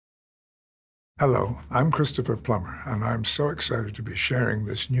Hello, I'm Christopher Plummer, and I'm so excited to be sharing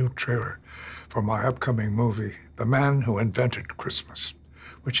this new trailer for my upcoming movie, The Man Who Invented Christmas,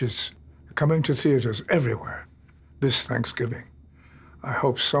 which is coming to theaters everywhere this Thanksgiving. I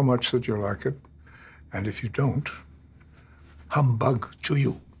hope so much that you'll like it, and if you don't, humbug to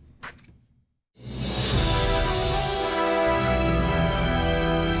you.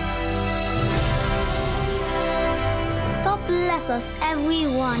 God bless us,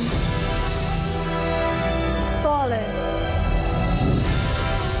 everyone. Follow.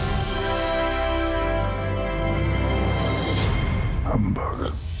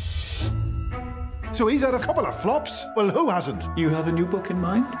 Humbug. So he's had a couple of flops? Well, who hasn't? You have a new book in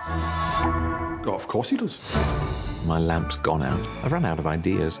mind? Oh, of course he does. My lamp's gone out. I've run out of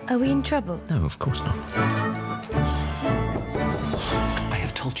ideas. Are we in trouble? No, of course not. I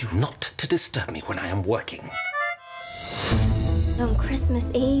have told you not to disturb me when I am working. On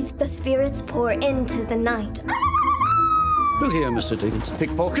Christmas Eve, the spirits pour into the night. Look here, Mr. Dickens.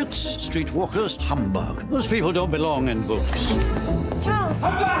 Pickpockets, streetwalkers, humbug. Those people don't belong in books. Charles!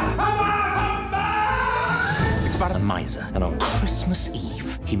 It's about a miser, and on Christmas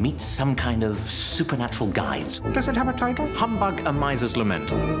Eve, he meets some kind of supernatural guides. Does it have a title? Humbug, A Miser's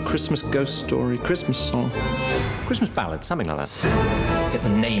Lament. Christmas ghost story, Christmas song. Christmas ballad, something like that. Get the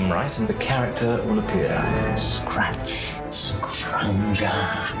name right, and the character will appear. Scratch. Scrounger.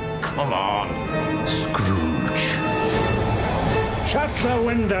 Come on, Scrooge. Shut the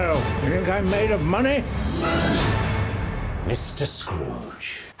window. You think I'm made of money? Mr.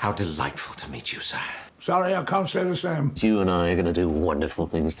 Scrooge. How delightful to meet you, sir. Sorry, I can't say the same. You and I are going to do wonderful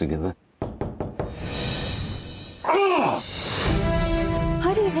things together. How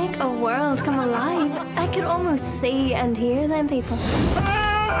do you make a world come alive? I could almost see and hear them people.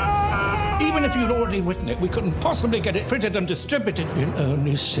 Even if you'd already written it, we couldn't possibly get it printed and distributed in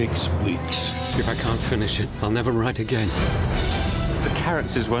only 6 weeks. If I can't finish it, I'll never write again. The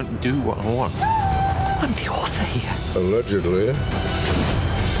characters won't do what I want. I'm the author here. Allegedly.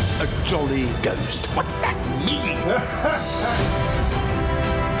 A jolly ghost. What's that mean?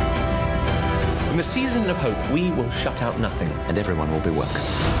 In the season of hope, we will shut out nothing, and everyone will be welcome.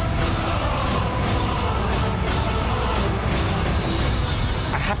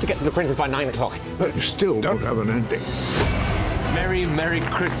 I have to get to the printers by 9 o'clock. But you still don't have an ending. Merry, Merry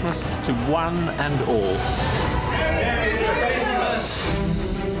Christmas to one and all.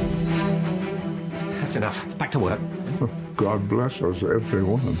 That's enough. Back to work. God bless us,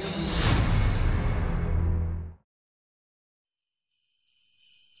 everyone.